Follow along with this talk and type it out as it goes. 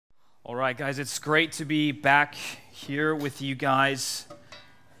All right, guys, it's great to be back here with you guys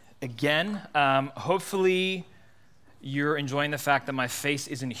again. Hopefully, you're enjoying the fact that my face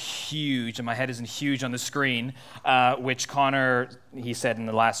isn't huge and my head isn't huge on the screen, which Connor, he said in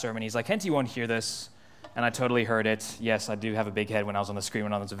the last sermon, he's like, Henty won't hear this. And I totally heard it. Yes, I do have a big head when I was on the screen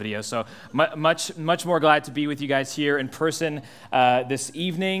when I was on the video. So much more glad to be with you guys here in person this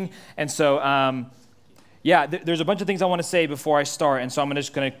evening. And so, there's a bunch of things I want to say before I start, and so I'm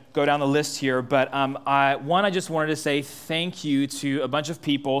just going to go down the list here. But I just wanted to say thank you to a bunch of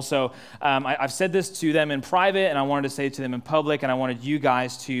people. So I've said this to them in private, and I wanted to say it to them in public, and I wanted you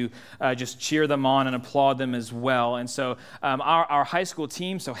guys to just cheer them on and applaud them as well. And so our high school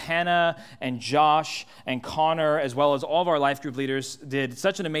team, so Hannah and Josh and Connor, as well as all of our life group leaders, did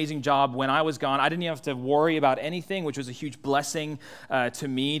such an amazing job when I was gone. I didn't even have to worry about anything, which was a huge blessing to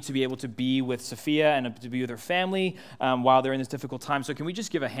me to be able to be with Sophia and to be with her family while they're in this difficult time. So can we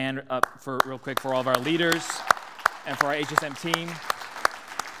just give a hand up real quick for all of our leaders and for our HSM team?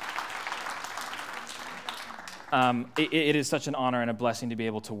 It is such an honor and a blessing to be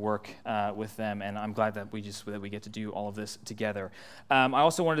able to work with them, and I'm glad that we get to do all of this together. I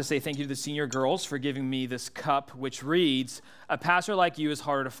also wanted to say thank you to the senior girls for giving me this cup, which reads, "A pastor like you is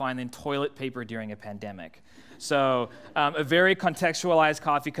harder to find than toilet paper during a pandemic." So a very contextualized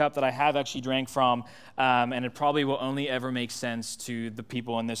coffee cup that I have actually drank from, and it probably will only ever make sense to the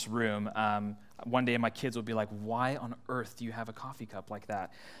people in this room. One day my kids will be like, why on earth do you have a coffee cup like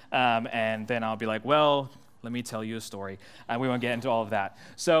that? And then I'll be like, well, let me tell you a story. We won't get into all of that.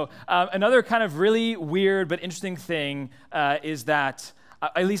 So another kind of really weird but interesting thing is that,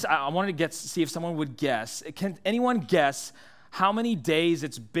 at least I wanted to see if someone would guess. Can anyone guess how many days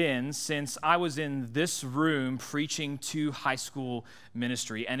it's been since I was in this room preaching to high school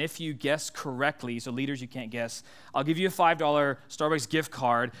ministry? And if you guess correctly, so leaders, you can't guess, I'll give you a $5 Starbucks gift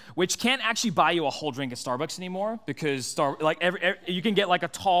card, which can't actually buy you a whole drink at Starbucks anymore, because you can get like a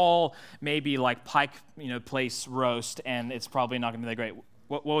tall, maybe like Pike, Place roast, and it's probably not going to be that great.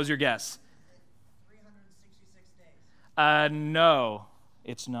 What was your guess? 366 days. No,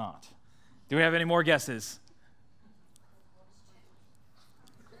 it's not. Do we have any more guesses?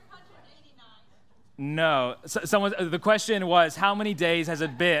 No. The question was, how many days has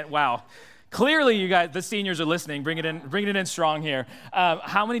it been? Wow. Clearly, you guys, the seniors are listening. Bringing it in strong here.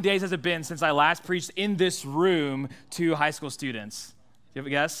 How many days has it been since I last preached in this room to high school students? Do you have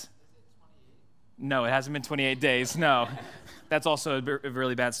a guess? No, it hasn't been 28 days. No. That's also a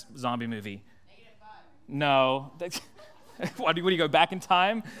really bad zombie movie. -5. No. What do you go back in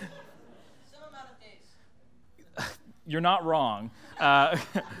time? Some amount of days. You're not wrong.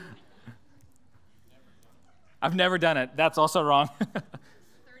 I've never done it. That's also wrong.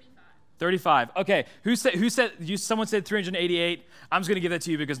 35. Okay. Who said? Someone said 388. I'm just going to give that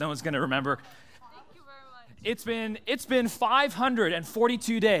to you because no one's going to remember. Thank you very much. It's been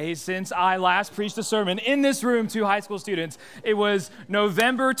 542 days since I last preached a sermon in this room to high school students. It was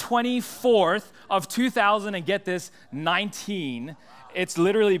November 24th of 2000, and get this, 19. It's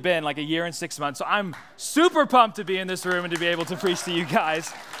literally been like a year and 6 months. So I'm super pumped to be in this room and to be able to preach to you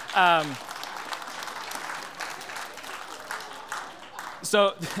guys.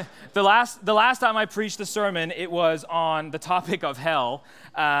 So the last time I preached a sermon, it was on the topic of hell,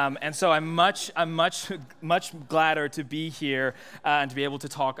 and so I'm much gladder to be here and to be able to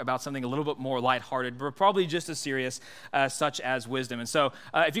talk about something a little bit more lighthearted, but probably just as serious, such as wisdom. And so,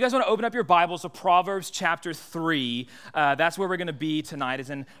 if you guys want to open up your Bibles to Proverbs chapter 3, that's where we're going to be tonight. Is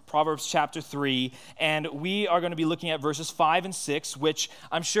in Proverbs chapter 3, and we are going to be looking at verses 5 and 6, which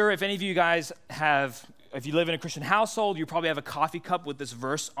I'm sure if any of you guys have. If you live in a Christian household, you probably have a coffee cup with this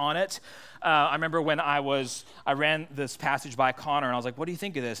verse on it. I remember when I ran this passage by Connor, and I was like, what do you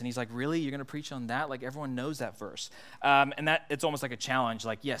think of this? And he's like, really? You're going to preach on that? Like, everyone knows that verse. And that it's almost like a challenge.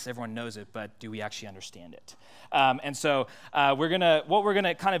 Like, yes, everyone knows it, but do we actually understand it? And so what we're going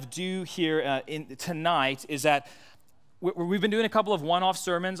to kind of do here tonight is that we've been doing a couple of one-off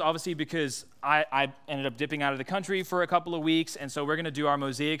sermons, obviously, because I ended up dipping out of the country for a couple of weeks, and so we're going to do our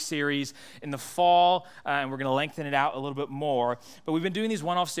Mosaic series in the fall, and we're going to lengthen it out a little bit more. But we've been doing these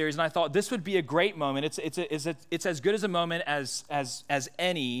one-off series, and I thought this would be a great moment. It's as good as a moment as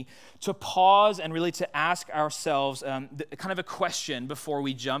any to pause and really to ask ourselves kind of a question before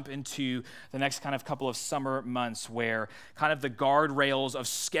we jump into the next kind of couple of summer months, where kind of the guardrails of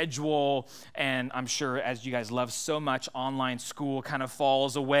schedule, and I'm sure as you guys love so much, online school kind of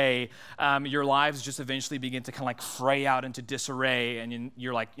falls away. Your lives just eventually begin to kind of like fray out into disarray, and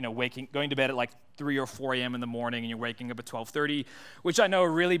you're like, going to bed at like 3 or 4 a.m. in the morning and you're waking up at 12:30, which I know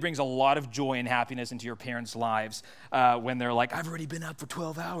really brings a lot of joy and happiness into your parents' lives when they're like, I've already been up for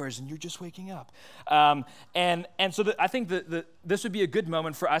 12 hours and you're just waking up. And so I think that this would be a good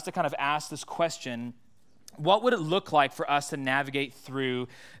moment for us to kind of ask this question: what would it look like for us to navigate through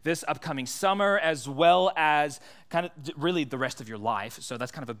this upcoming summer, as well as kind of really the rest of your life? So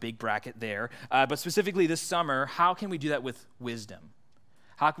that's kind of a big bracket there. But specifically this summer, how can we do that with wisdom?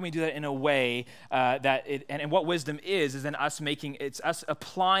 How can we do that in a way and what wisdom is then it's us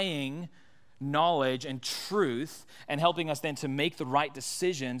applying knowledge and truth and helping us then to make the right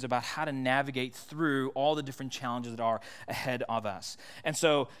decisions about how to navigate through all the different challenges that are ahead of us. And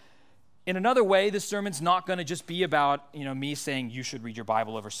so, in another way, this sermon's not going to just be about, me saying you should read your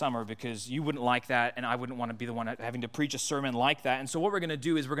Bible over summer, because you wouldn't like that, and I wouldn't want to be the one having to preach a sermon like that. And so what we're going to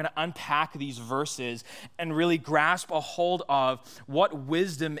do is we're going to unpack these verses and really grasp a hold of what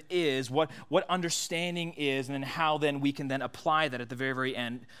wisdom is, what understanding is, and then how then we can then apply that at the very, very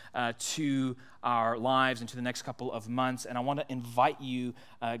end to our lives and to the next couple of months. And I want to invite you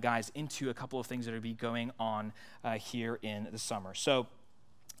guys into a couple of things that will be going on here in the summer. So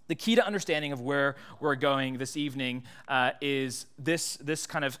the key to understanding of where we're going this evening is this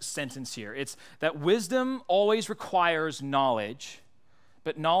kind of sentence here. It's that wisdom always requires knowledge,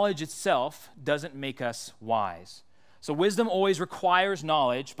 but knowledge itself doesn't make us wise. So wisdom always requires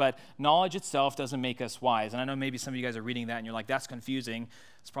knowledge, but knowledge itself doesn't make us wise. And I know maybe some of you guys are reading that and you're like, that's confusing.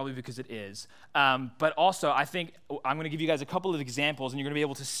 It's probably because it is. But also, I think I'm going to give you guys a couple of examples, and you're going to be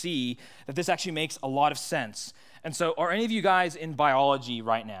able to see that this actually makes a lot of sense. And so, are any of you guys in biology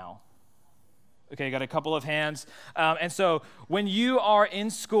right now? Okay, got a couple of hands. And so, when you are in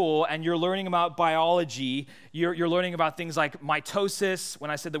school and you're learning about biology, you're learning about things like mitosis.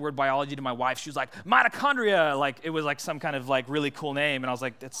 When I said the word biology to my wife, she was like, mitochondria. Like, it was like some kind of like really cool name. And I was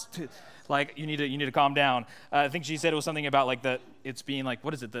like, that's too, like, you need to calm down. I think she said it was something about like it's being like,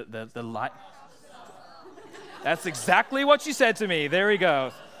 what is it? The light. That's exactly what she said to me. There we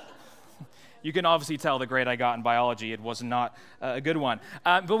go. You can obviously tell the grade I got in biology. It was not a good one.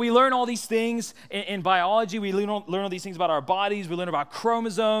 But we learn all these things in biology. We learn all these things about our bodies. We learn about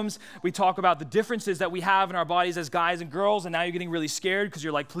chromosomes. We talk about the differences that we have in our bodies as guys and girls. And now you're getting really scared because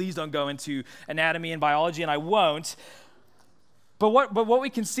you're like, please don't go into anatomy and biology, and I won't. But what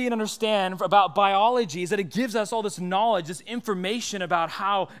we can see and understand about biology is that it gives us all this knowledge, this information about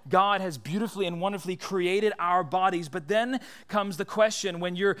how God has beautifully and wonderfully created our bodies. But then comes the question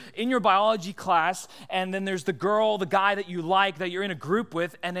when you're in your biology class, and then there's the girl, the guy that you like, that you're in a group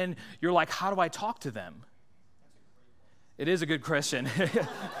with, and then you're like, how do I talk to them? It is a good question.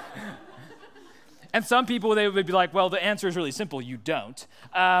 And some people, they would be like, well, the answer is really simple. You don't.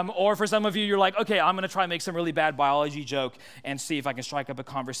 Or for some of you, you're like, okay, I'm going to try and make some really bad biology joke and see if I can strike up a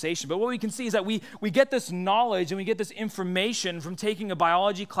conversation. But what we can see is that we get this knowledge and we get this information from taking a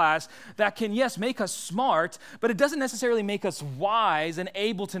biology class that can, yes, make us smart, but it doesn't necessarily make us wise and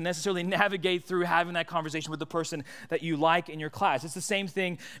able to necessarily navigate through having that conversation with the person that you like in your class. It's the same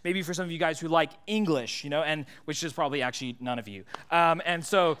thing maybe for some of you guys who like English, and which is probably actually none of you. And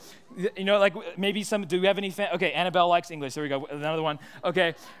so, like maybe do we have any okay, Annabelle likes English. There we go. Another one.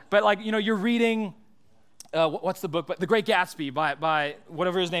 Okay. But like, you're reading, what's the book? But The Great Gatsby by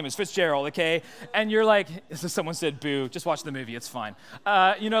whatever his name is, Fitzgerald, okay? And you're like, someone said boo, just watch the movie, it's fine.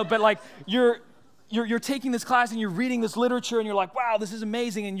 But like you're taking this class and you're reading this literature and you're like, wow, this is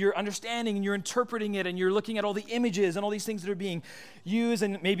amazing, and you're understanding and you're interpreting it and you're looking at all the images and all these things that are being used,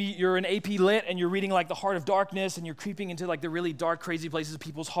 and maybe you're an AP Lit and you're reading like The Heart of Darkness and you're creeping into like the really dark, crazy places of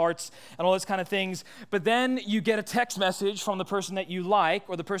people's hearts and all those kind of things. But then you get a text message from the person that you like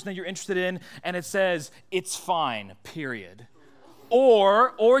or the person that you're interested in, and it says, it's fine, period.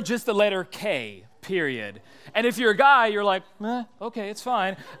 Or just the letter K, period. And if you're a guy, you're like, okay, it's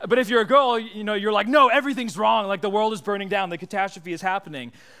fine. But if you're a girl, you're like, no, everything's wrong. Like the world is burning down. The catastrophe is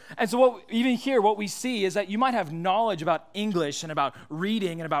happening. And so what we see is that you might have knowledge about English and about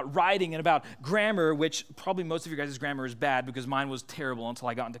reading and about writing and about grammar, which probably most of your guys' grammar is bad because mine was terrible until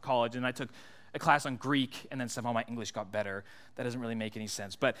I got into college and I took a class on Greek, and then somehow my English got better. That doesn't really make any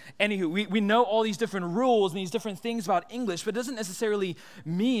sense. But anywho, we know all these different rules and these different things about English, but it doesn't necessarily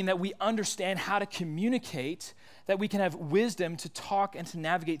mean that we understand how to communicate, that we can have wisdom to talk and to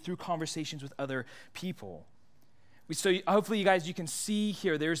navigate through conversations with other people. So hopefully you can see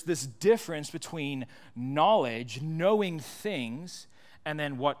here, there's this difference between knowledge, knowing things, and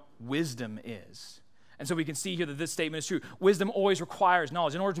then what wisdom is. And so we can see here that this statement is true. Wisdom always requires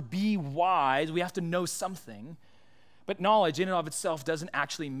knowledge. In order to be wise, we have to know something. But knowledge in and of itself doesn't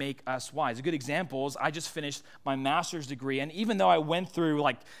actually make us wise. A good example is I just finished my master's degree. And even though I went through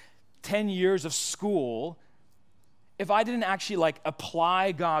like 10 years of school, if I didn't actually like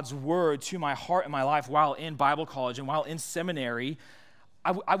apply God's word to my heart and my life while in Bible college and while in seminary,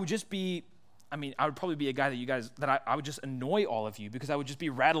 I would just be, I would probably be a guy that I would just annoy all of you because I would just be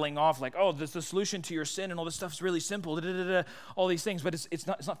rattling off like, oh, the solution to your sin and all this stuff is really simple, all these things, but it's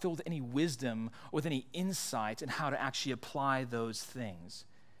not filled with any wisdom, with any insight in how to actually apply those things.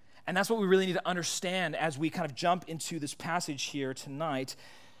 And that's what we really need to understand as we kind of jump into this passage here tonight,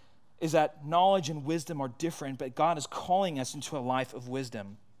 is that knowledge and wisdom are different, but God is calling us into a life of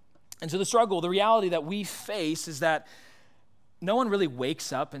wisdom. And so the reality that we face is that no one really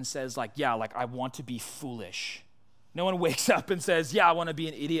wakes up and says like, yeah, like I want to be foolish. No one wakes up and says, yeah, I want to be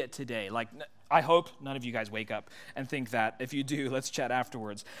an idiot today. Like, I hope none of you guys wake up and think that. If you do, let's chat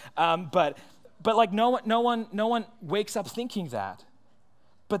afterwards. But like no one wakes up thinking that.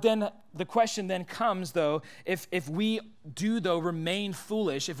 But then the question then comes, though, if we do, though, remain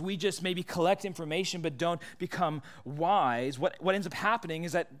foolish, if we just maybe collect information but don't become wise, what ends up happening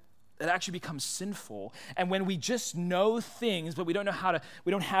is that it actually becomes sinful. And when we just know things, but we don't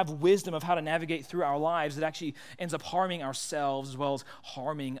have wisdom of how to navigate through our lives, it actually ends up harming ourselves as well as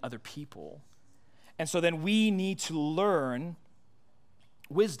harming other people. And so then we need to learn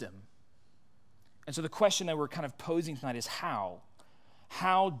wisdom. And so the question that we're kind of posing tonight is how?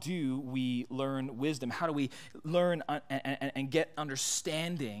 How do we learn wisdom? How do we learn and get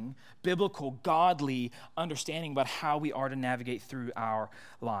understanding, biblical, godly understanding about how we are to navigate through our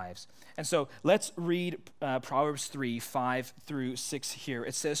lives? And so let's read Proverbs 3, 5 through 6 here.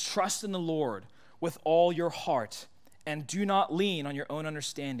 It says, trust in the Lord with all your heart and do not lean on your own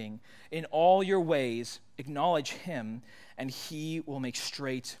understanding. In all your ways acknowledge him and he will make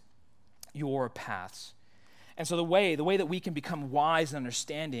straight your paths. And so the way that we can become wise and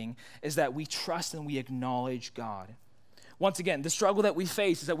understanding is that we trust and we acknowledge God. Once again, the struggle that we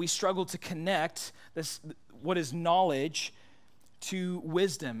face is that we struggle to connect what is knowledge to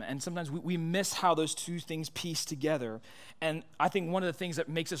wisdom. And sometimes we miss how those two things piece together. And I think one of the things that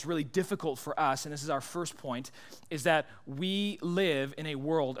makes this really difficult for us, and this is our first point, is that we live in a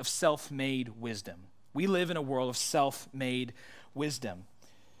world of self-made wisdom. We live in a world of self-made wisdom.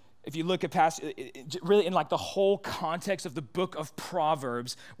 If you look at really in like the whole context of the book of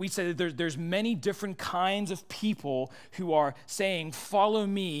Proverbs, we say that there's many different kinds of people who are saying, follow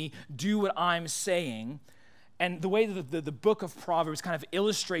me, do what I'm saying. And the way that the book of Proverbs kind of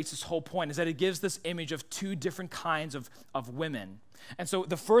illustrates this whole point is that it gives this image of two different kinds of women. And so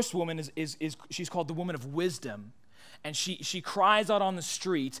the first woman is she's called the woman of wisdom. And she cries out on the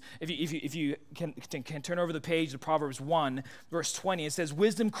street. If you can turn over the page to Proverbs 1, verse 20, it says,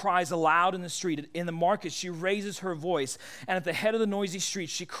 wisdom cries aloud in the street. In the market, she raises her voice. And at the head of the noisy street,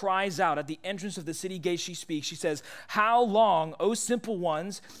 she cries out. At the entrance of the city gate, she speaks. She says, how long, O simple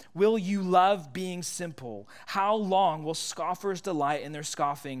ones, will you love being simple? How long will scoffers delight in their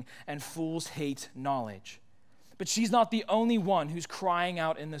scoffing and fools hate knowledge? But she's not the only one who's crying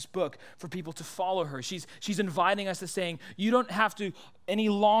out in this book for people to follow her. She's inviting us to saying, you don't have to any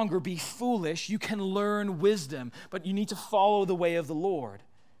longer be foolish. You can learn wisdom, but you need to follow the way of the Lord.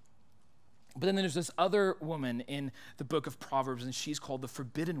 But then there's this other woman in the book of Proverbs, and she's called the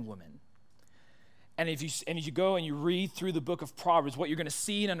forbidden woman. And if you go and you read through the book of Proverbs, what you're going to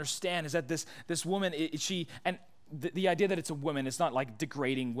see and understand is that this woman, the idea that it's a woman, it's not like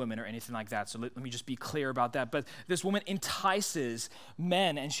degrading women or anything like that. So let me just be clear about that. But this woman entices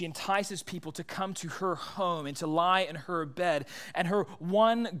men and she entices people to come to her home and to lie in her bed. And her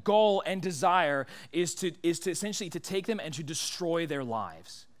one goal and desire is to essentially to take them and to destroy their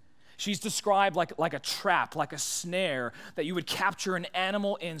lives. She's described like a trap, like a snare that you would capture an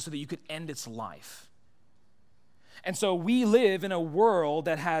animal in so that you could end its life. And so we live in a world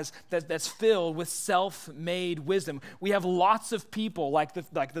that's filled with self-made wisdom. We have lots of people like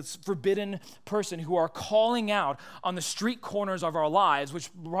this forbidden person who are calling out on the street corners of our lives,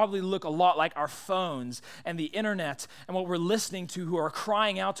 which probably look a lot like our phones and the internet and what we're listening to, who are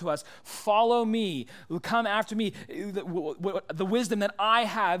crying out to us, follow me, come after me. The wisdom that I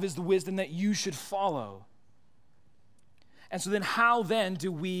have is the wisdom that you should follow. And so then how then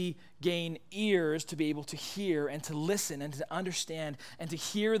do we gain ears to be able to hear and to listen and to understand and to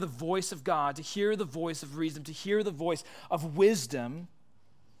hear the voice of God, to hear the voice of reason, to hear the voice of wisdom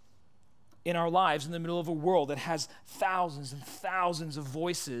in our lives in the middle of a world that has thousands and thousands of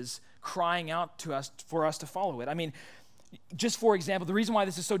voices crying out to us for us to follow it? I mean, just for example, the reason why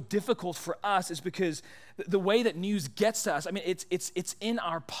this is so difficult for us is because the way that news gets to us, I mean, it's in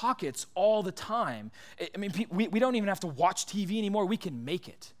our pockets all the time. I mean, we don't even have to watch TV anymore. We can make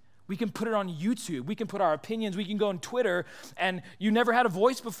it. We can put it on YouTube. We can put our opinions. We can go on Twitter, and you never had a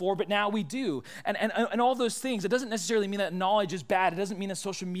voice before, but now we do. And all those things. It doesn't necessarily mean that knowledge is bad. It doesn't mean that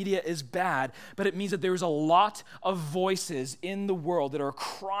social media is bad, but it means that there's a lot of voices in the world that are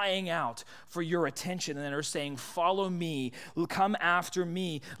crying out for your attention and that are saying, follow me, come after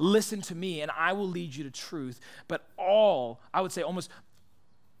me, listen to me, and I will lead you to truth. But I would say almost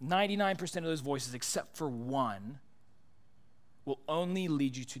 99% of those voices, except for one, will only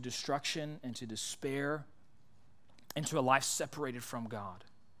lead you to destruction and to despair and to a life separated from God.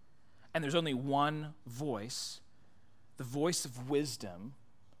 And there's only one voice, the voice of wisdom,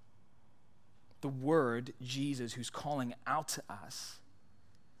 the Word, Jesus, who's calling out to us.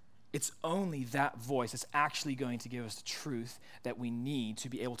 It's only that voice that's actually going to give us the truth that we need to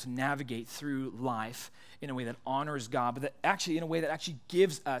be able to navigate through life in a way that honors God, but that actually in a way that actually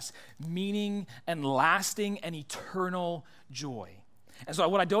gives us meaning and lasting and eternal joy. And so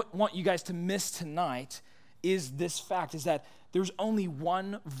what I don't want you guys to miss tonight is this fact, is that there's only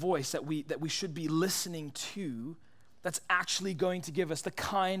one voice that we should be listening to that's actually going to give us the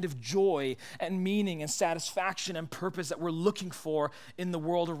kind of joy and meaning and satisfaction and purpose that we're looking for in the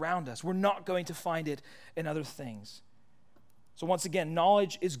world around us. We're not going to find it in other things. So once again,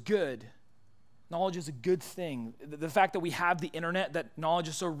 knowledge is good. Knowledge is a good thing. The fact that we have the internet, that knowledge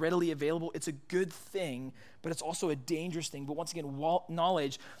is so readily available, it's a good thing, but it's also a dangerous thing. But once again,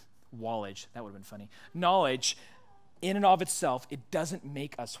 knowledge, that would have been funny. Knowledge, in and of itself, it doesn't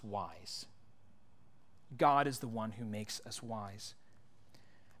make us wise. God is the one who makes us wise.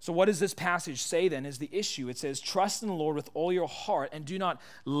 So what does this passage say then is the issue? It says, trust in the Lord with all your heart and do not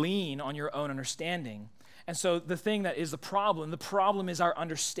lean on your own understanding. And so the thing that is the problem is our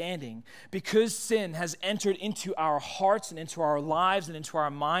understanding. Because sin has entered into our hearts and into our lives and into our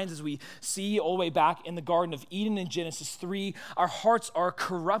minds, as we see all the way back in the Garden of Eden in Genesis 3, our hearts are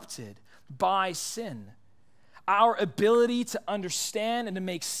corrupted by sin. Our ability to understand and to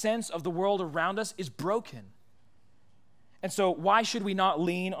make sense of the world around us is broken. And so why should we not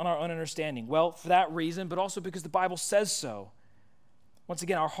lean on our own understanding? Well, for that reason, but also because the Bible says so. Once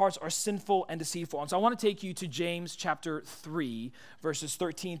again, our hearts are sinful and deceitful. And so I want to take you to James chapter 3, verses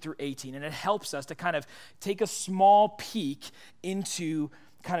 13 through 18. And it helps us to kind of take a small peek into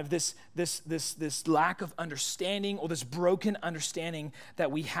kind of this lack of understanding, or this broken understanding that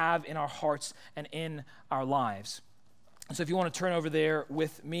we have in our hearts and in our lives. And so if you want to turn over there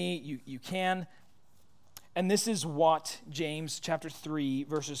with me, you can. And this is what James chapter 3,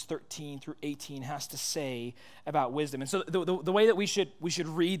 verses 13 through 18 has to say about wisdom. And so the way that we should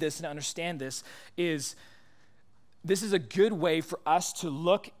read this and understand this is a good way for us to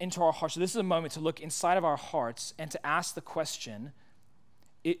look into our hearts. So this is a moment to look inside of our hearts and to ask the question,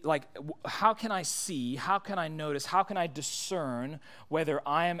 how can I see, how can I notice, how can I discern whether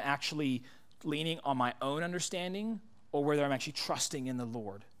I am actually leaning on my own understanding or whether I'm actually trusting in the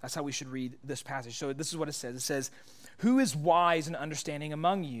Lord? That's how we should read this passage. So this is what it says. It says, who is wise and understanding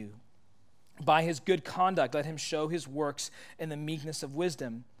among you? By his good conduct, let him show his works in the meekness of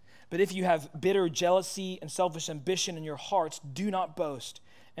wisdom. But if you have bitter jealousy and selfish ambition in your hearts, do not boast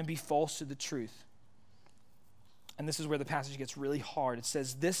and be false to the truth. And this is where the passage gets really hard. It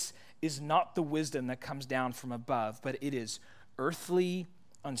says, this is not the wisdom that comes down from above, but it is earthly,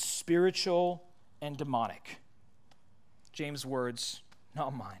 unspiritual, and demonic. James' words,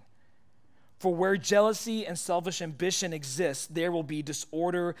 not mine. For where jealousy and selfish ambition exist, there will be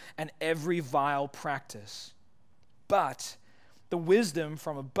disorder and every vile practice. But the wisdom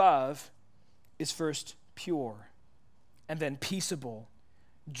from above is first pure, and then peaceable,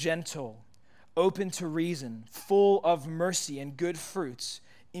 gentle, open to reason, full of mercy and good fruits,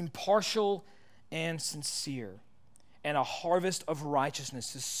 impartial and sincere. And a harvest of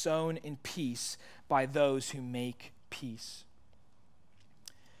righteousness is sown in peace by those who make peace.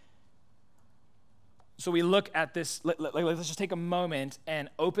 So we look at this, let's just take a moment and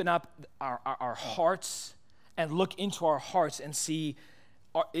open up our hearts and look into our hearts and see,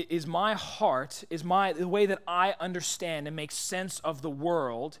 is my heart, the way that I understand and make sense of the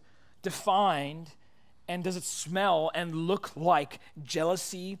world defined, and does it smell and look like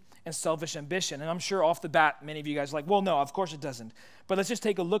jealousy and selfish ambition? And I'm sure off the bat, many of you guys are like, well, no, of course it doesn't. But let's just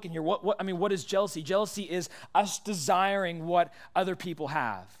take a look in here. What is jealousy? Jealousy is us desiring what other people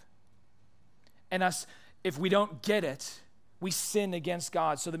have. And us, if we don't get it, we sin against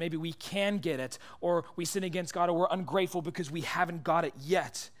God so that maybe we can get it, or we sin against God, or we're ungrateful because we haven't got it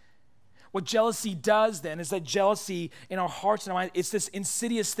yet. What jealousy does then is that jealousy in our hearts and our minds, it's this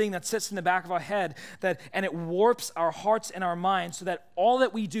insidious thing that sits in the back of our head, and it warps our hearts and our minds so that all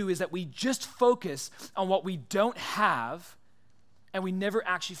that we do is that we just focus on what we don't have and we never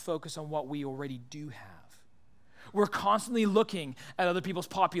actually focus on what we already do have. We're constantly looking at other people's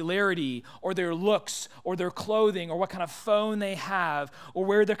popularity or their looks or their clothing or what kind of phone they have or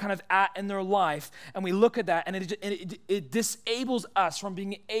where they're kind of at in their life. And we look at that, and it disables us from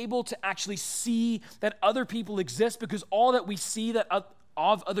being able to actually see that other people exist, because all that we see that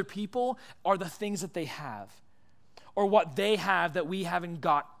of other people are the things that they have or what they have that we haven't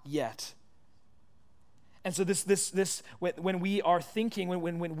got yet. And so when we are thinking,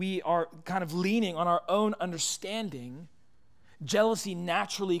 when we are kind of leaning on our own understanding, jealousy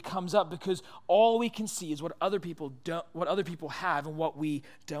naturally comes up, because all we can see is what other people have and what we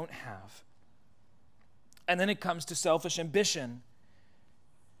don't have. And then it comes to selfish ambition,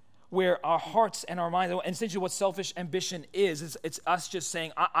 where our hearts and our minds, and essentially what selfish ambition is it's us just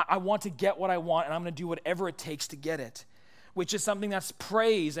saying, I want to get what I want, and I'm going to do whatever it takes to get it, which is something that's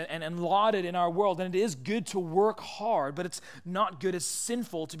praised and lauded in our world. And it is good to work hard, but it's not good, it's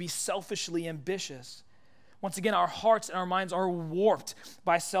sinful to be selfishly ambitious. Once again, our hearts and our minds are warped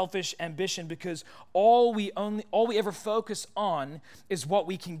by selfish ambition, because all we ever focus on is what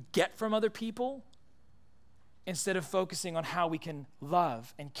we can get from other people, instead of focusing on how we can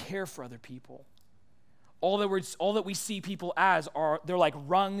love and care for other people. All that we see people as they're like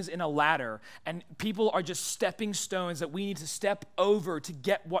rungs in a ladder, and people are just stepping stones that we need to step over to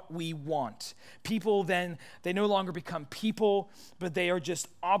get what we want. People then, they no longer become people, but they are just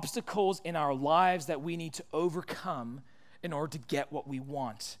obstacles in our lives that we need to overcome in order to get what we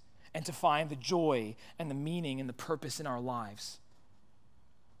want and to find the joy and the meaning and the purpose in our lives.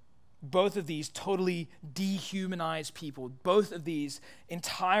 Both of these totally dehumanize people. Both of these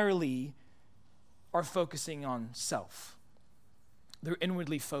entirely are focusing on self. They're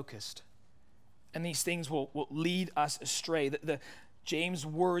inwardly focused. And these things will lead us astray. The James'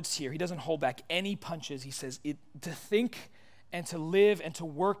 words here, he doesn't hold back any punches. He says, to think and to live and to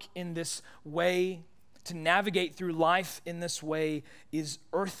work in this way, to navigate through life in this way, is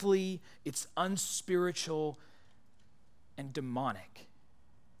earthly, it's unspiritual, and demonic.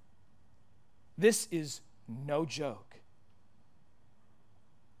 This is no joke.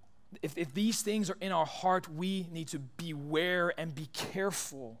 If these things are in our heart, we need to beware and be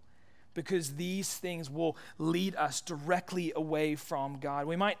careful, because these things will lead us directly away from God.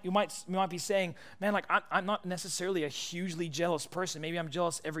 You might be saying, man, like I'm not necessarily a hugely jealous person. Maybe I'm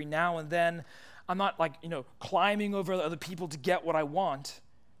jealous every now and then. I'm not climbing over other people to get what I want.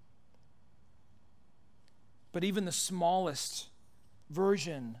 But even the smallest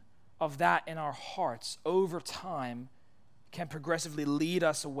version of that in our hearts over time can progressively lead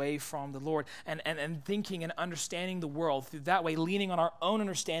us away from the Lord. And thinking and understanding the world through that way, leaning on our own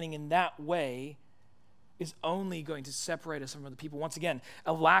understanding in that way, is only going to separate us from other people. Once again,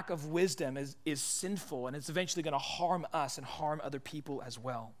 a lack of wisdom is sinful, and it's eventually going to harm us and harm other people as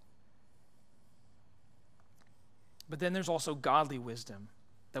well. But then there's also godly wisdom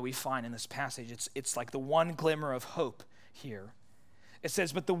that we find in this passage. It's like the one glimmer of hope here. It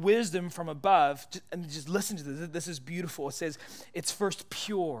says, but the wisdom from above, and just listen to this, this is beautiful. It says, it's first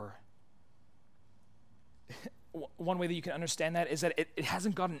pure. One way that you can understand that is that it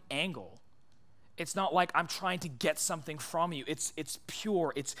hasn't got an angle. It's not like I'm trying to get something from you. It's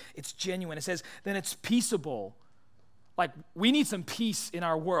pure, it's genuine. It says, then it's peaceable. Like, we need some peace in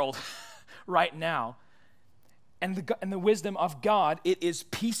our world right now. And the wisdom of God, it is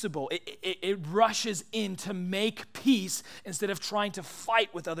peaceable. It rushes in to make peace instead of trying to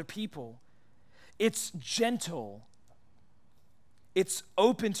fight with other people. It's gentle. It's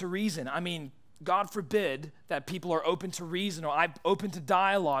open to reason. I mean, God forbid that people are open to reason or open to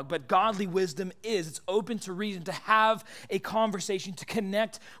dialogue, but godly wisdom it's open to reason, to have a conversation, to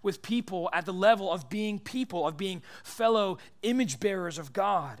connect with people at the level of being people, of being fellow image bearers of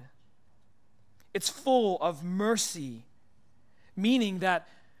God. It's full of mercy, meaning that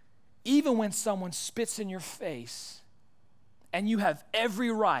even when someone spits in your face and you have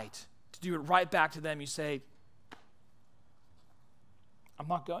every right to do it right back to them, you say, I'm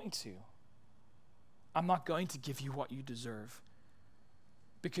not going to. I'm not going to give you what you deserve,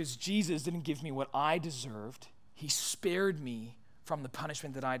 because Jesus didn't give me what I deserved. He spared me from the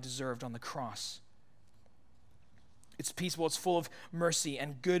punishment that I deserved on the cross. It's peaceful, it's full of mercy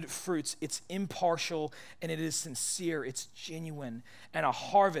and good fruits. It's impartial and it is sincere. It's genuine. And a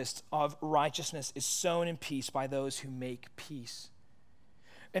harvest of righteousness is sown in peace by those who make peace.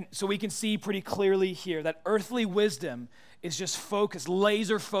 And so we can see pretty clearly here that earthly wisdom is just focused,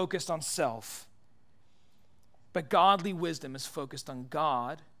 laser focused on self. But godly wisdom is focused on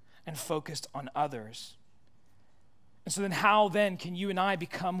God and focused on others. And so then how then can you and I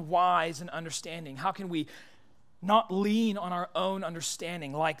become wise and understanding? How can we not lean on our own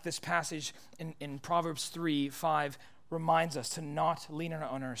understanding, like this passage in Proverbs 3:5 reminds us to not lean on our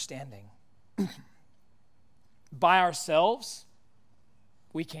own understanding. By ourselves,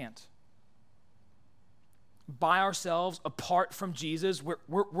 we can't. By ourselves, apart from Jesus,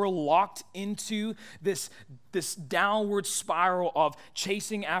 we're locked into this downward spiral of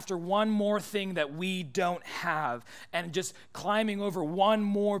chasing after one more thing that we don't have and just climbing over one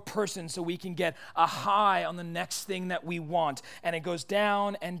more person so we can get a high on the next thing that we want. And it goes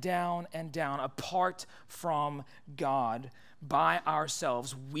down and down and down. Apart from God, by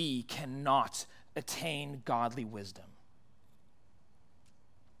ourselves, we cannot attain godly wisdom.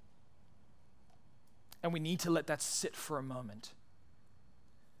 And we need to let that sit for a moment.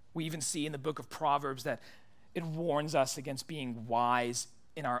 We even see in the book of Proverbs that it warns us against being wise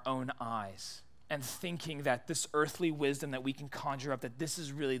in our own eyes and thinking that this earthly wisdom that we can conjure up, that this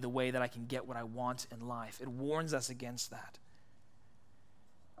is really the way that I can get what I want in life. It warns us against that.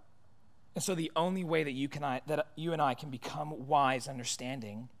 And so the only way that you and I can become wise,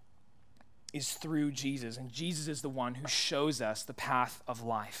 understanding, is through Jesus. And Jesus is the one who shows us the path of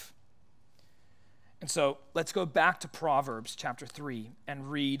life. And so let's go back to Proverbs chapter 3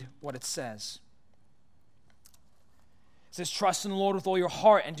 and read what it says. It says, trust in the Lord with all your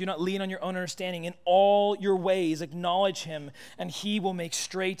heart and do not lean on your own understanding. In all your ways acknowledge him, and he will make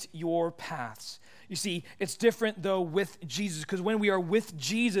straight your paths. You see, it's different though with Jesus, because when we are with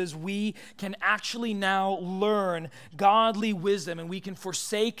Jesus, we can actually now learn godly wisdom, and we can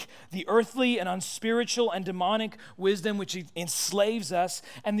forsake the earthly and unspiritual and demonic wisdom which enslaves us.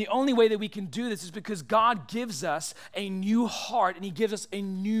 And the only way that we can do this is because God gives us a new heart and he gives us a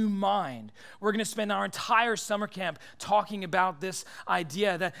new mind. We're going to spend our entire summer camp talking about this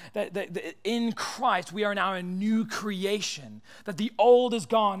idea that in Christ we are now a new creation, that the old is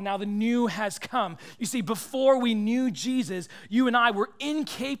gone, now the new has come. You see, before we knew Jesus, you and I were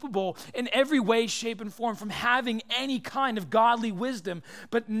incapable in every way, shape, and form from having any kind of godly wisdom.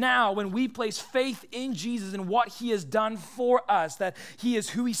 But now, when we place faith in Jesus and what he has done for us, that he is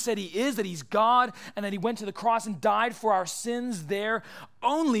who he said he is, that he's God, and that he went to the cross and died for our sins there,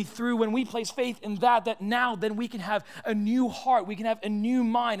 only through when we place faith in that now then we can have a new heart, we can have a new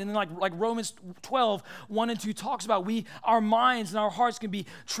mind. And then like Romans 12, 1 and 2 talks about, our minds and our hearts can be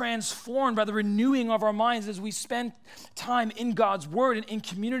transformed by the renewing of our minds as we spend time in God's word and in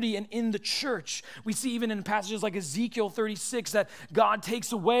community and in the church. We see even in passages like Ezekiel 36 that God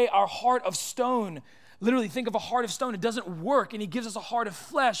takes away our heart of stone. Literally, think of a heart of stone. It doesn't work, and he gives us a heart of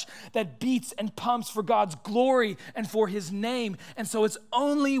flesh that beats and pumps for God's glory and for his name. And so it's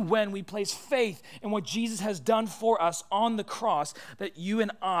only when we place faith in what Jesus has done for us on the cross that you and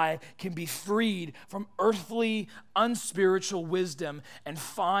I can be freed from earthly, unspiritual wisdom and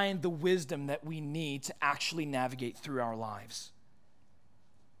find the wisdom that we need to actually navigate through our lives.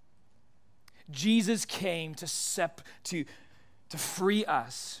 Jesus came to free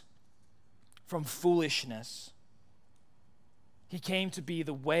us from foolishness. He came to be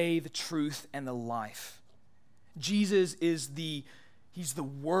the way, the truth, and the life. Jesus is he's the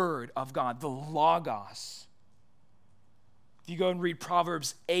word of God, the Logos. If you go and read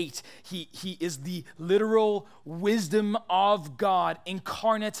Proverbs 8, he is the literal wisdom of God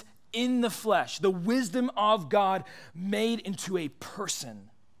incarnate in the flesh, the wisdom of God made into a person.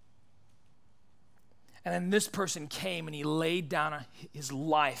 And then this person came and he laid down his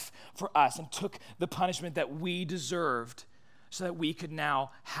life for us and took the punishment that we deserved so that we could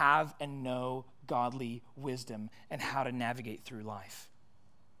now have and know godly wisdom and how to navigate through life.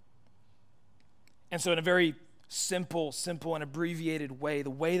 And so in a very simple and abbreviated way, the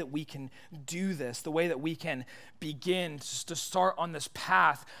way that we can do this, the way that we can begin to start on this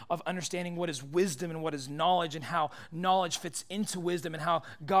path of understanding what is wisdom and what is knowledge and how knowledge fits into wisdom and how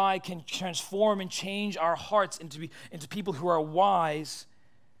God can transform and change our hearts into people who are wise,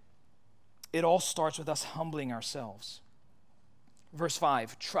 it all starts with us humbling ourselves. Verse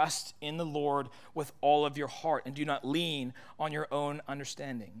 5, trust in the Lord with all of your heart and do not lean on your own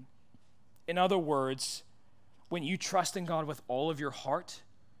understanding. In other words, when you trust in God with all of your heart,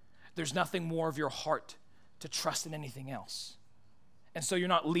 there's nothing more of your heart to trust in anything else. And so you're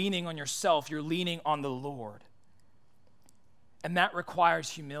not leaning on yourself, you're leaning on the Lord. And that requires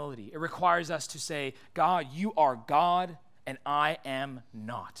humility. It requires us to say, God, you are God and I am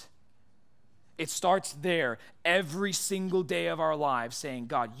not. It starts there every single day of our lives saying,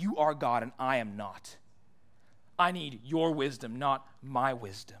 God, you are God and I am not. I need your wisdom, not my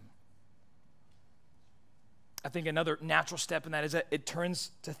wisdom. I think another natural step in that is that it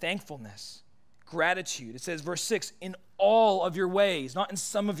turns to thankfulness, gratitude. It says, verse 6, in all of your ways, not in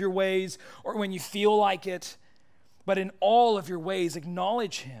some of your ways or when you feel like it, But in all of your ways,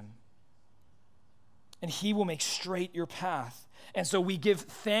 acknowledge him, and he will make straight your path. And so we give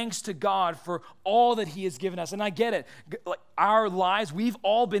thanks to God for all that he has given us. And I get it. Like our lives, we've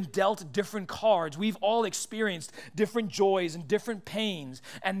all been dealt different cards. We've all experienced different joys and different pains.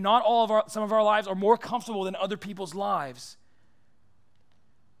 And not some of our lives are more comfortable than other people's lives.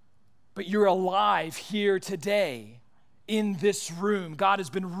 But you're alive here today in this room. God has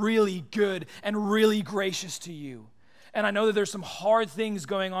been really good and really gracious to you. And I know that there's some hard things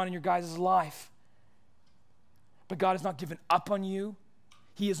going on in your guys' life. But God has not given up on you.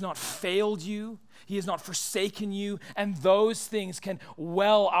 He has not failed you. He has not forsaken you. And those things can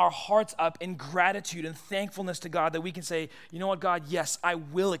well our hearts up in gratitude and thankfulness to God, that we can say, you know what, God, yes, I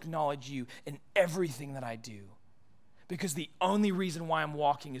will acknowledge you in everything that I do. Because the only reason why I'm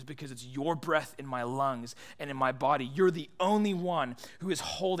walking is because it's your breath in my lungs and in my body. You're the only one who is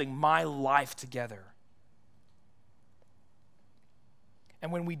holding my life together.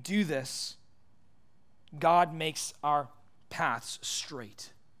 And when we do this, God makes our paths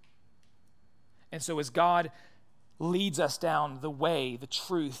straight. And so as God leads us down the way, the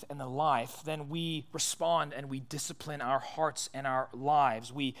truth, and the life, then we respond and we discipline our hearts and our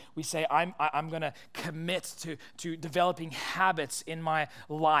lives. We say, I'm going to commit to developing habits in my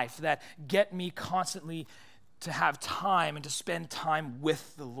life that get me constantly to have time and to spend time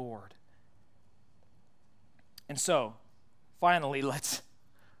with the Lord. And so, finally, let's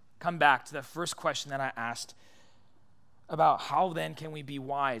come back to the first question that I asked about how then can we be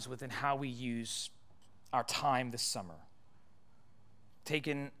wise within how we use our time this summer,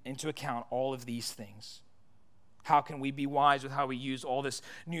 taking into account all of these things. How can we be wise with how we use all this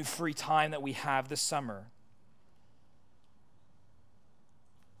new free time that we have this summer?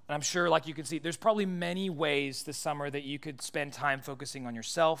 And I'm sure, like you can see, there's probably many ways this summer that you could spend time focusing on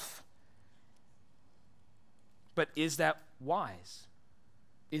yourself. But is that wise?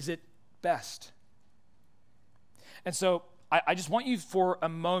 Is it best? And so I just want you for a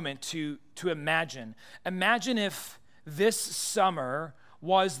moment to imagine. Imagine if this summer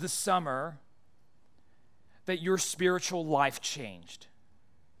was the summer that your spiritual life changed.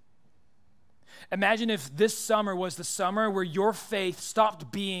 Imagine if this summer was the summer where your faith stopped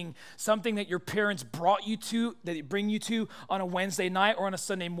being something that your parents brought you to, that they bring you to on a Wednesday night or on a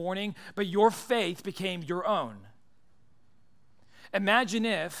Sunday morning, but your faith became your own. Imagine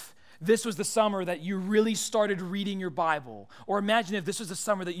if this was the summer that you really started reading your Bible. Or imagine if this was the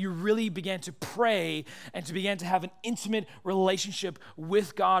summer that you really began to pray and to begin to have an intimate relationship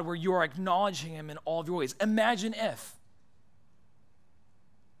with God where you are acknowledging him in all of your ways. Imagine if.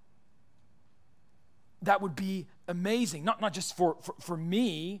 That would be amazing. Not just for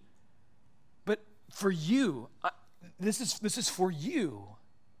me, but for you. This is for you.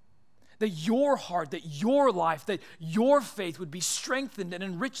 That your heart, that your life, that your faith would be strengthened and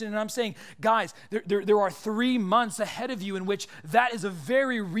enriched. And I'm saying, guys, there are 3 months ahead of you in which that is a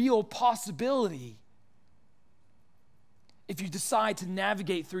very real possibility. If you decide to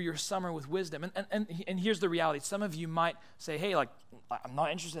navigate through your summer with wisdom. And here's the reality. Some of you might say, hey, like, I'm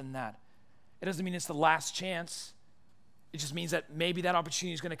not interested in that. It doesn't mean it's the last chance. It just means that maybe that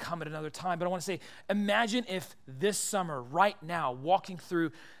opportunity is going to come at another time. But I want to say, imagine if this summer, right now, walking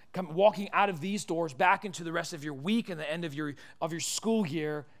out of these doors back into the rest of your week and the end of your school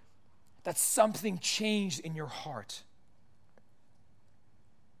year, that something changed in your heart.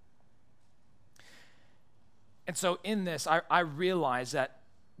 And so in this, I realize that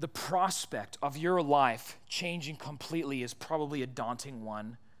the prospect of your life changing completely is probably a daunting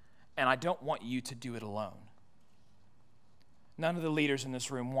one, and I don't want you to do it alone. None of the leaders in this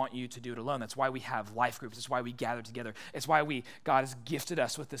room want you to do it alone. That's why we have life groups. That's why we gather together. It's why God has gifted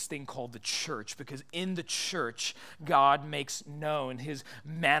us with this thing called the church, because in the church, God makes known his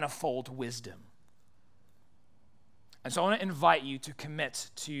manifold wisdom. And so I want to invite you to commit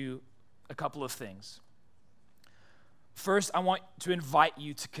to a couple of things. First, I want to invite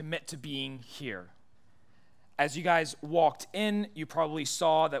you to commit to being here. As you guys walked in, you probably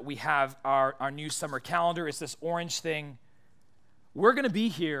saw that we have our new summer calendar. It's this orange thing. We're going to be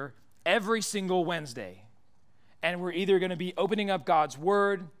here every single Wednesday, and we're either going to be opening up God's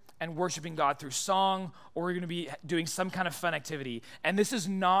word and worshiping God through song, or we're going to be doing some kind of fun activity. And this is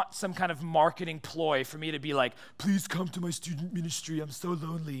not some kind of marketing ploy for me to be like, please come to my student ministry, I'm so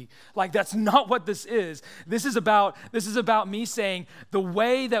lonely. Like, that's not what this is. This is about me saying the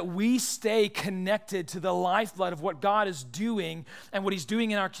way that we stay connected to the lifeblood of what God is doing and what he's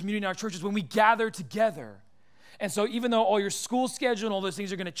doing in our community and our churches when we gather together. And so even though all your school schedule and all those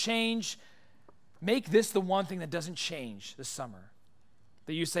things are going to change, make this the one thing that doesn't change this summer.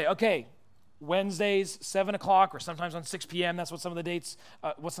 That you say, okay, Wednesdays, 7 o'clock, or sometimes on 6 p.m., that's what some of the dates,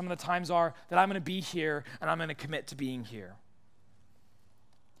 what some of the times are, that I'm going to be here and I'm going to commit to being here.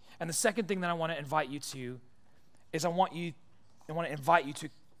 And the second thing that I want to invite you to is I want to invite you to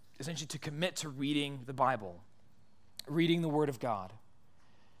essentially to commit to reading the Bible, reading the Word of God.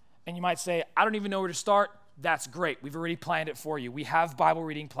 And you might say, I don't even know where to start. That's great. We've already planned it for you. We have Bible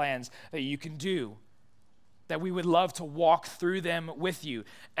reading plans that you can do, that we would love to walk through them with you.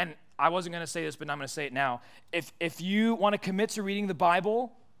 And I wasn't going to say this, but I'm going to say it now. If you want to commit to reading the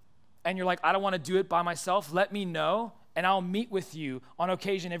Bible and you're like, I don't want to do it by myself, let me know, and I'll meet with you on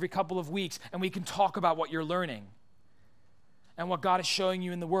occasion every couple of weeks, and we can talk about what you're learning and what God is showing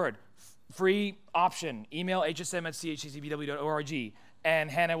you in the Word. Free option. Email hsm@chcbw.org,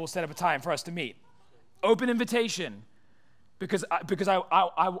 and Hannah will set up a time for us to meet. Open invitation, because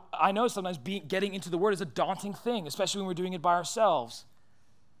I know sometimes getting into the Word is a daunting thing, especially when we're doing it by ourselves.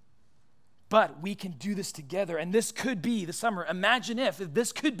 But we can do this together, and this could be the summer. Imagine if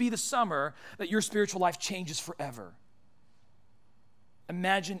this could be the summer that your spiritual life changes forever.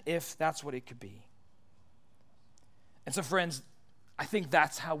 Imagine if that's what it could be. And so, friends, I think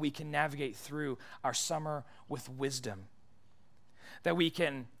that's how we can navigate through our summer with wisdom. That we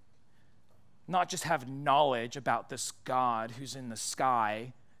can not just have knowledge about this God who's in the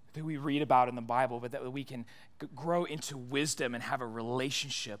sky, who we read about in the Bible, but that we can grow into wisdom and have a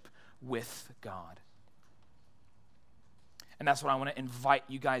relationship with God. And that's what I want to invite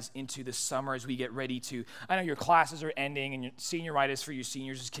you guys into this summer as we get ready to, I know your classes are ending and your senioritis for your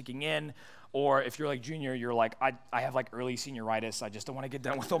seniors is kicking in, or if you're like junior, you're like, I have like early senioritis, I just don't want to get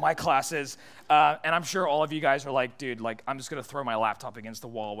done with all my classes. And I'm sure all of you guys are like, dude, like I'm just going to throw my laptop against the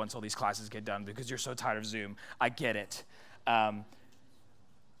wall once all these classes get done because you're so tired of Zoom. I get it. But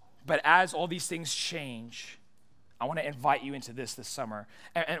as all these things change, I want to invite you into this summer.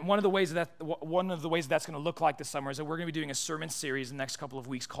 And one of the ways that's going to look like this summer is that we're going to be doing a sermon series in the next couple of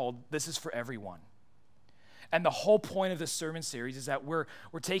weeks called This Is For Everyone. And the whole point of this sermon series is that we're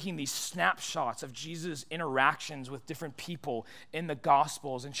taking these snapshots of Jesus' interactions with different people in the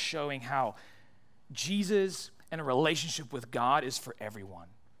Gospels and showing how Jesus and a relationship with God is for everyone.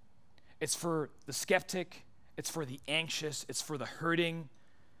 It's for the skeptic, it's for the anxious, it's for the hurting,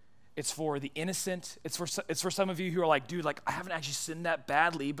 it's for the innocent. It's for some of you who are like, dude, like I haven't actually sinned that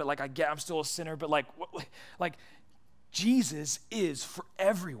badly, but like I'm still a sinner. But like Jesus is for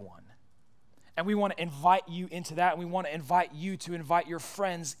everyone, and we want to invite you into that, and we want to invite you to invite your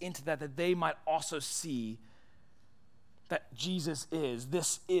friends into that they might also see that Jesus is.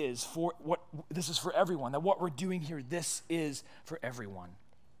 This is for everyone. That what we're doing here, this is for everyone.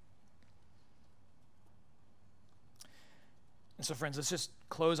 And so, friends, let's just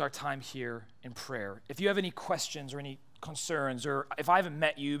close our time here in prayer. If you have any questions or any concerns, or if I haven't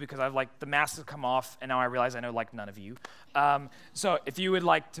met you because I've like the mask has come off and now I realize I know like none of you. So if you would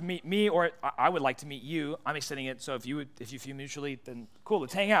like to meet me, or I would like to meet you, I'm extending it. So if you feel mutually, then cool,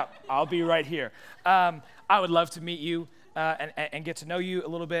 let's hang out. I'll be right here. I would love to meet you and get to know you a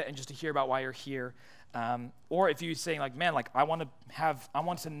little bit and just to hear about why you're here. Or if you're saying like, man, like I want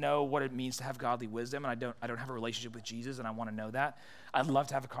to know what it means to have godly wisdom, and I don't have a relationship with Jesus, and I want to know that. I'd love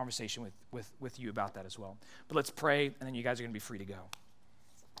to have a conversation with you about that as well. But let's pray, and then you guys are going to be free to go.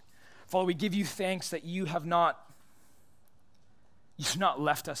 Father, we give you thanks that you've not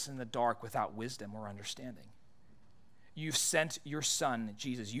left us in the dark without wisdom or understanding. You've sent your Son,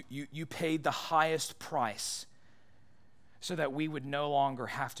 Jesus. You paid the highest price so that we would no longer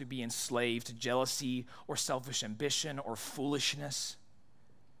have to be enslaved to jealousy or selfish ambition or foolishness.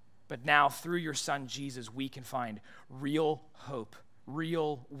 But now, through your Son, Jesus, we can find real hope,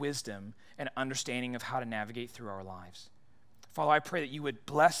 real wisdom, and understanding of how to navigate through our lives. Father, I pray that you would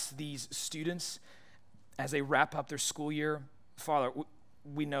bless these students as they wrap up their school year. Father,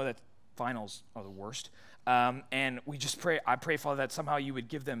 we know that finals are the worst. And we just pray, I pray, Father, that somehow you would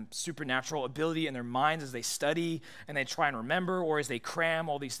give them supernatural ability in their minds as they study and they try and remember, or as they cram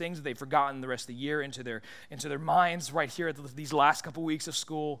all these things that they've forgotten the rest of the year into their minds right here at these last couple weeks of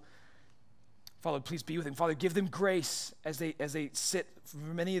school. Father, please be with them. Father, give them grace as they sit, for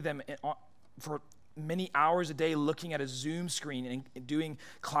many of them, for many hours a day looking at a Zoom screen and doing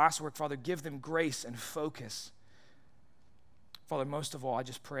classwork. Father, give them grace and focus. Father, most of all, I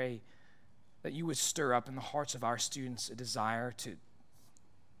just pray that you would stir up in the hearts of our students a desire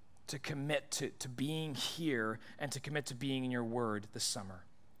to commit to being here and to commit to being in your word this summer.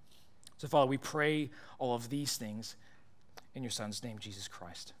 So, Father, we pray all of these things in your Son's name, Jesus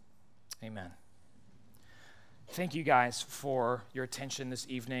Christ. Amen. Thank you guys for your attention this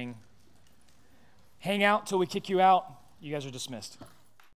evening. Hang out till we kick you out. You guys are dismissed.